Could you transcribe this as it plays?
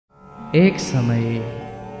એક સમયે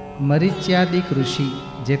મરીચ્યાદિક ઋષિ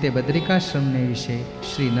જે તે બદ્રિકાશ્રમને વિશે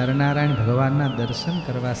શ્રી નરનારાયણ ભગવાનના દર્શન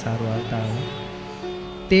કરવા સારું આવતા હોય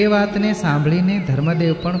તે વાતને સાંભળીને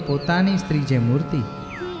ધર્મદેવ પણ પોતાની સ્ત્રી જે મૂર્તિ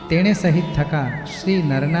તેણે સહિત થકા શ્રી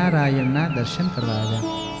નરનારાયણના દર્શન કરવા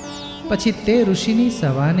આવ્યા. પછી તે ઋષિની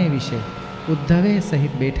સભાને વિશે ઉદ્ધવે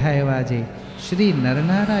સહિત બેઠા એવા જે શ્રી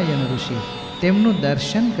નરનારાયણ ઋષિ તેમનું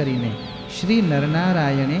દર્શન કરીને શ્રી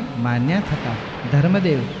નરનારાયણે માન્યા થતા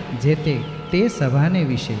ધર્મદેવ જે તે સભાને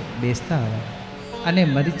વિશે બેસતા આવ્યા અને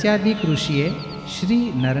મરીચ્યાદિક ઋષિએ શ્રી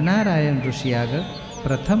નરનારાયણ ઋષિ આગળ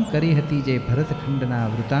પ્રથમ કરી હતી જે ભરતખંડના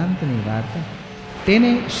વૃત્તાંતની વાર્તા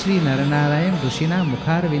તેને શ્રી નરનારાયણ ઋષિના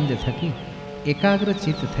મુખારવિંદ થકી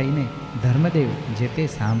એકાગ્રચિત્ત થઈને ધર્મદેવ જે તે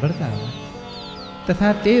સાંભળતા આવ્યા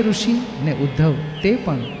તથા તે ઋષિ ને ઉદ્ધવ તે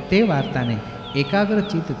પણ તે વાર્તાને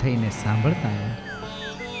એકાગ્રચિત્ત થઈને સાંભળતા આવ્યા.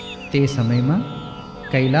 તે સમયમાં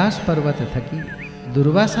કૈલાસ પર્વત થકી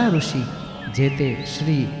દુર્વાસા ઋષિ જે તે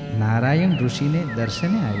શ્રી નારાયણ ઋષિને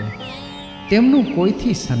દર્શને આવ્યા. તેમનું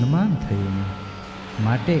કોઈથી સન્માન થયું નહીં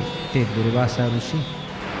માટે તે દુર્વાસા ઋષિ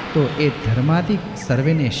તો એ ધર્માદિક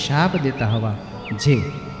સર્વેને શાપ દેતા હવા જે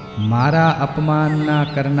મારા અપમાનના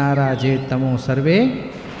કરનારા જે તમો સર્વે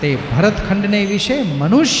તે ભરતખંડને વિશે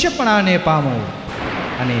મનુષ્યપણાને પામો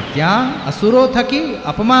અને ત્યાં અસુરો થકી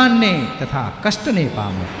અપમાનને તથા કષ્ટને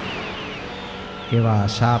પામો. એવા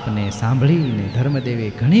શાપને સાંભળીને ધર્મદેવે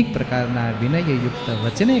ઘણી પ્રકારના વિનયયુક્ત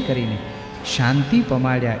વચને કરીને શાંતિ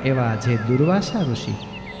પમાડ્યા. એવા જે દુર્વાસા ઋષિ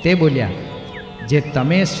તે બોલ્યા, જે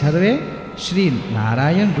તમે સર્વે શ્રી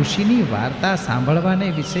નારાયણ ઋષિની વાર્તા સાંભળવાને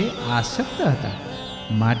વિશે આસક્ત હતા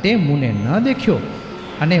માટે મુને ન દેખ્યો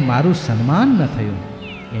અને મારું સન્માન ન થયું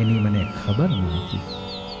એની મને ખબર નહોતી.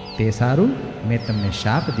 તે સારું મેં તમને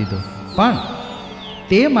શાપ દીધો, પણ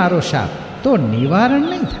તે મારો શાપ તો નિવારણ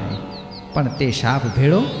નહીં થાય, પણ તે શાપ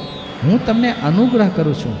ભેળો હું તમને અનુગ્રહ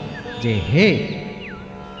કરું છું. જે હે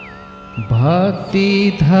ભક્તિ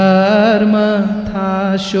ધર્મ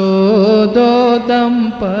થાશો દો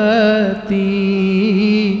દંપતિ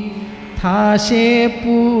થાશે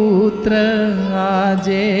પુત્ર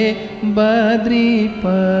આજે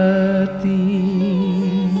બદ્રીપતિ.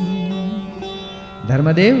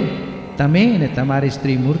 ધર્મદેવ, તમે ને તમારી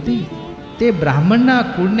સ્ત્રી મૂર્તિ તે બ્રાહ્મણના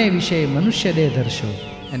કુળને વિશે મનુષ્ય દેહ ધરશો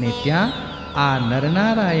અને ત્યાં આ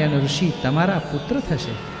નરનારાયણ ઋષિ તમારા પુત્ર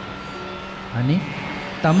થશે અને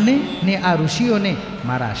તમને ને આ ઋષિઓને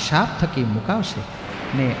મારા શાપ થકી મુકાવશે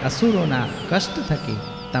ને અસુરોના કષ્ટ થકી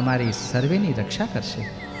તમારી સર્વેની રક્ષા કરશે.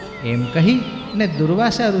 એમ કહી ને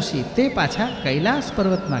દુર્વાસા ઋષિ તે પાછા કૈલાસ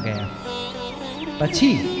પર્વતમાં ગયા.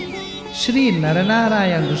 પછી શ્રી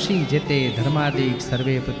નરનારાયણ ઋષિ જે તે ધર્માદિક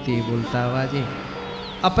સર્વે પ્રત્યે બોલતા અવાજે,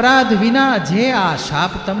 અપરાધ વિના જે આ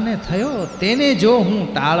શાપ તમને થયો તેને જો હું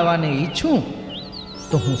ટાળવાને ઈચ્છું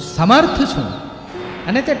તો હું સમર્થ છું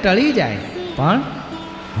અને તે ટળી જાય, પણ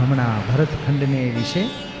હમણાં ભરતખંડને વિશે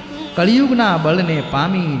કળિયુગના બળને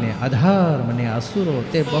પામીને અધર્મ ને અસુરો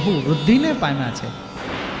તે બહુ વૃદ્ધિને પામ્યા છે.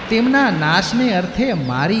 તેમના નાશને અર્થે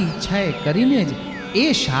મારી ઈચ્છાએ કરીને જ એ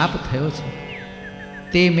શાપ થયો છે,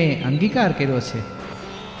 તે મેં અંગીકાર કર્યો છે.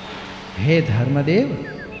 હે ધર્મદેવ,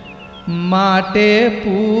 માટે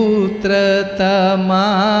પુત્ર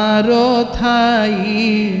તમારો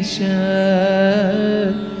થાઈશ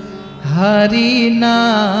હરિ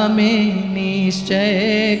નામે નિશ્ચય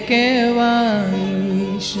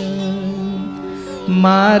કહેવાઈશ.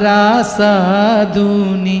 મારા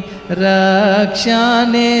સાધુની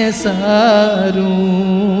રક્ષાને સારું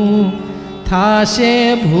થાશે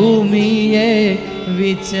ભૂમિએ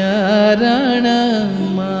વિચરણ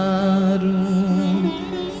મારું.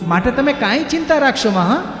 માટે તમે કાંઈ ચિંતા રાખશો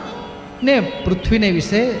મહા ને પૃથ્વીને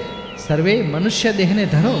વિશે સર્વે મનુષ્ય દેહને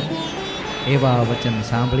ધરો. એવા વચન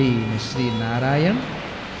સાંભળીને શ્રી નારાયણ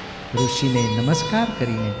ઋષિને નમસ્કાર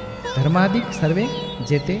કરીને ધર્માદિક સર્વે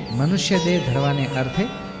જે તે મનુષ્ય દેહ ધરવાને અર્થે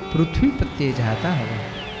પૃથ્વી પ્રત્યે જતા હતા.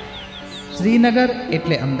 શ્રીનગર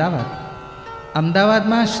એટલે અમદાવાદ.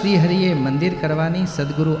 અમદાવાદમાં શ્રીહરિએ મંદિર કરવાની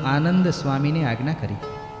સદગુરુ આનંદ સ્વામીને આજ્ઞા કરી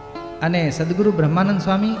અને સદગુરુ બ્રહ્માનંદ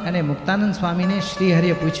સ્વામી અને મુક્તાનંદ સ્વામીને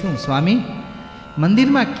શ્રીહરિએ પૂછ્યું, સ્વામી,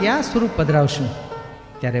 મંદિરમાં કયા સ્વરૂપ પધરાવશું?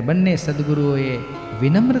 ત્યારે બંને સદગુરુઓએ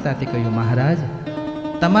વિનમ્રતાથી કહ્યું, મહારાજ,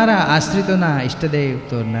 તમારા આશ્રિતોના ઈષ્ટદેવ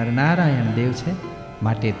તો નરનારાયણ દેવ છે,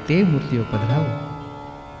 માટે તે મૂર્તિઓ પધરાવો.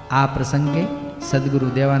 આ પ્રસંગે સદગુરુ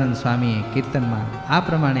દેવાનંદ સ્વામીએ કીર્તનમાં આ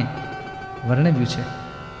પ્રમાણે વર્ણવ્યું છે.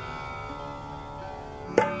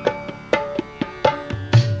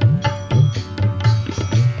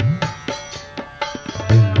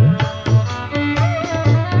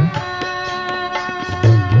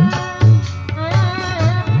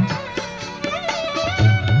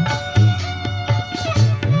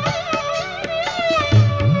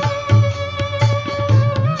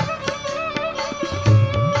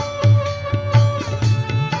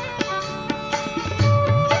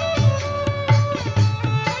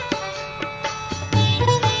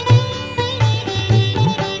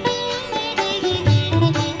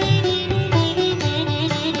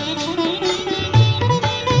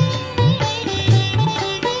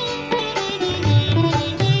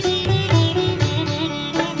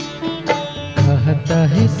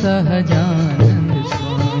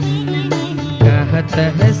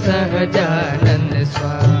 कहत है सहजानंद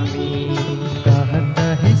स्वामी, कहत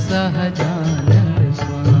है सहजानंद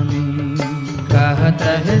स्वामी, कहत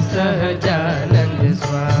है सहजानंद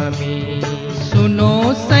स्वामी। सुनो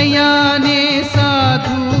सयाने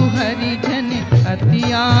साधु हरिजन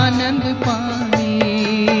अति आनंद पानी,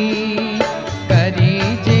 करी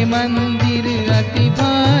जे मंदिर अति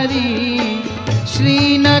भारी,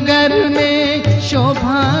 श्रीनगर में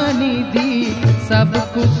शोभा निधि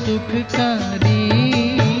सबको सुखकारी।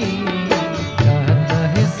 कहत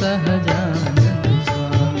है सहजानंद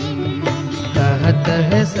स्वामी, कहत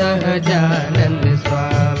है सहजानंद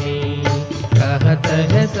स्वामी, कहत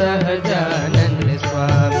है सहजानंद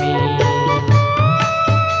स्वामी।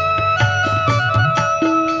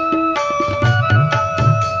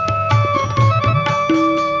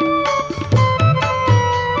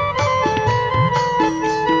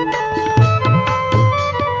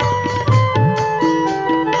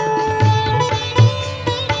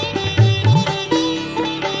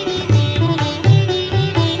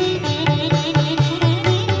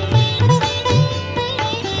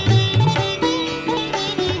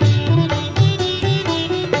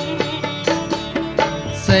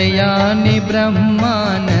 सयाने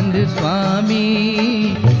ब्रह्मानंद स्वामी,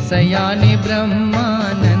 सयाने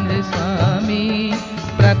ब्रह्मानंद स्वामी,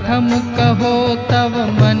 प्रथम कहो तव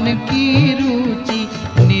मन की रुचि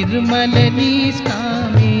निर्मल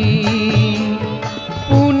निष्कामी।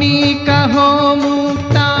 पुनि कहो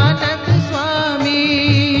मुक्तानंद स्वामी,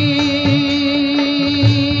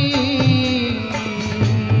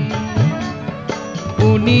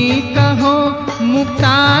 पुनि कहो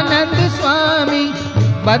मुक्तानंद स्वामी,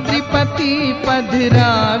 बद्रीपति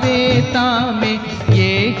पधरावे तामे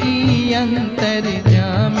ये ही अंतर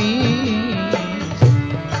जामी।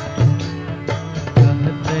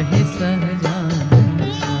 कहत है सहजानंद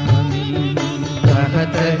स्वामी,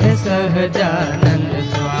 कहत है सहजानंद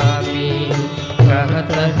स्वामी,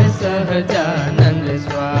 कहत है सहजानंद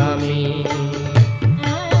स्वामी।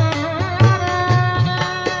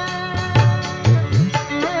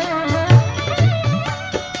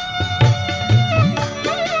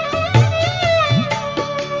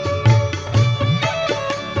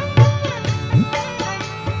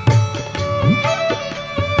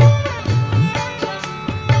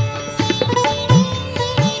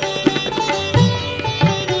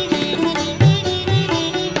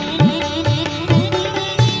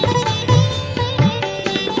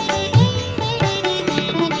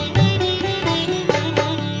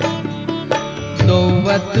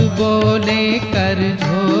 दौवत बोले कर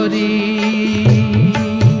झोरी,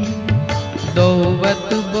 दौवत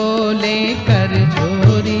बोले कर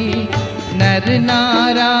झोरी, नर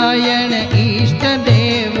नारायण इष्ट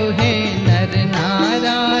देव है, नर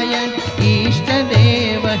नारायण इष्ट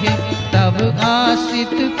देव है, तब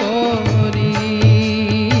आश्रित कोरी।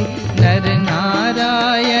 नर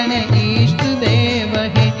नारायण इष्ट देव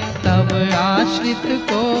है, तब आश्रित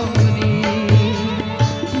कोरी।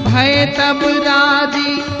 भय तब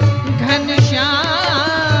राजी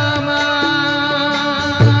घनश्यामा,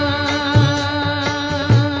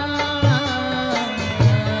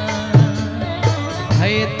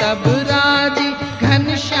 भय तब राजी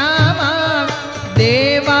घनश्यामा,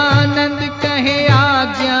 देवानंद कहे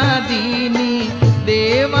आज्ञा दीनी,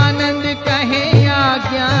 देवानंद कहे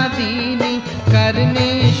आज्ञा दीनी, करने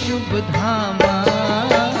शुभ धामा।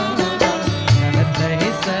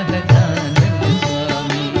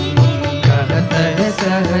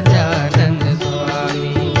 सहजानंद स्वामी,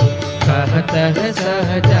 कहत है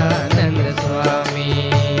सहजानंद स्वामी।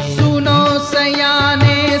 सुनो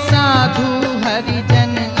सयाने साधु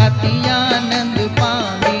हरिजन अति आनंद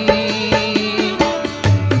पामी,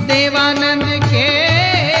 देवानंद के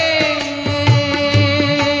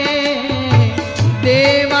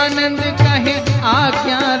देवानंद कहे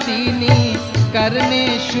आज्ञा दीनी, करने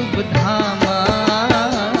शुभ धामा।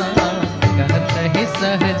 कहत है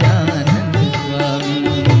सहजानंद स्वामी,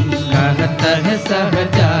 कहत है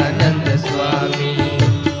सहजानंद